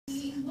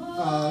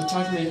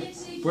talk to me.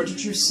 What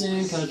did you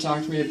sing? Kind of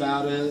talk to me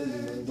about it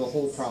and the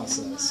whole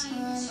process.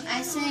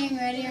 I sang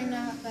 "Ready or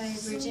Not" by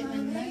Bridget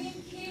Mendler.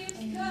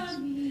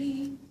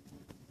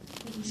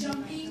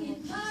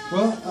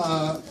 Well,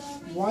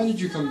 why did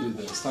you come do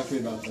this? Talk to me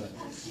about that.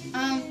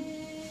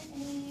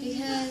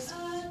 Because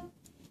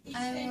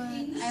I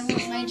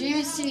want my dream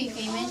is to be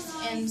famous,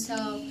 and so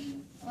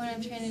what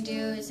I'm trying to do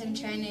is I'm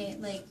trying to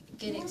like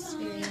get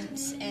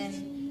experience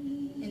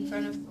and in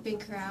front of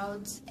big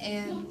crowds,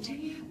 and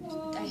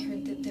I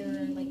heard that there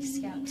were like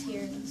scouts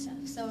here and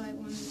stuff, so I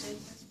wanted to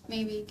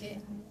maybe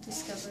get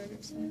discovered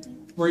or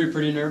something. Were you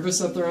pretty nervous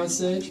up there on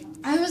stage?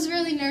 I was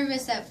really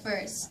nervous at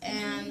first,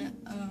 and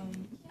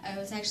I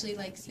was actually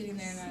like sitting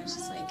there and I was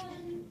just like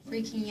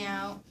freaking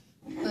out,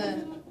 but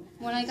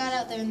when I got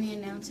out there and the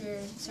announcer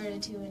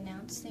started to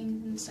announce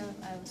things and stuff,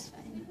 I was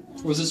fine.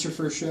 Was this your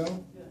first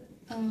show?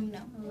 No,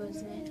 it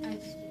wasn't.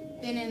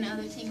 I've been in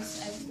other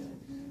things.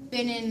 I've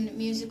been in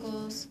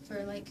musicals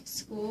for like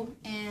school,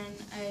 and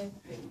I've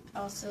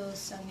also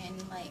sung in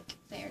like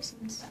fairs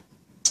and stuff.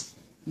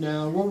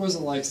 Now, what was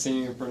it like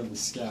singing in front of the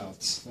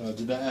Scouts?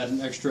 Did that add an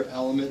extra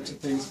element to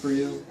things for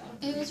you?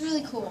 It was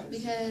really cool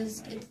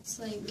because it's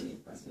like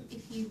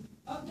if you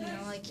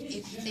know, like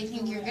if they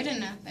think you're good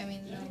enough, I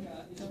mean,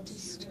 they'll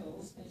just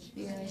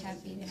be really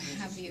happy to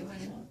have you.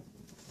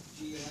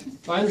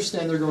 I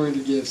understand they're going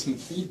to give some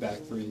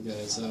feedback for you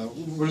guys.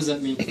 What does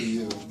that mean for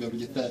you to be able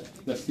to get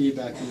that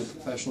feedback from the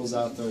professionals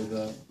out there,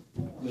 the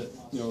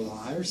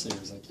higher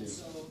singers like you?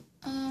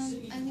 I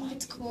think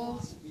it's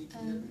cool.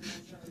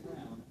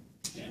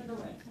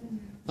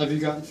 Have you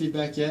gotten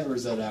feedback yet, or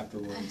is that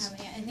afterwards? I haven't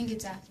yet. I think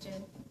it's after.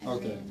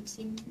 Okay.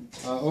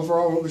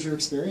 Overall, what was your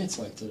experience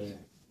like today?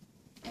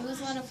 It was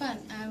a lot of fun.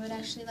 I would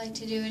actually like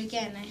to do it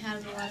again. I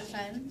had a lot of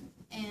fun,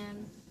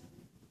 and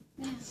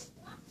yeah.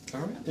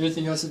 All right.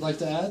 Anything else you'd like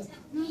to add?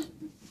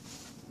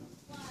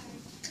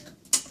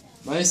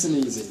 Nice and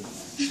easy.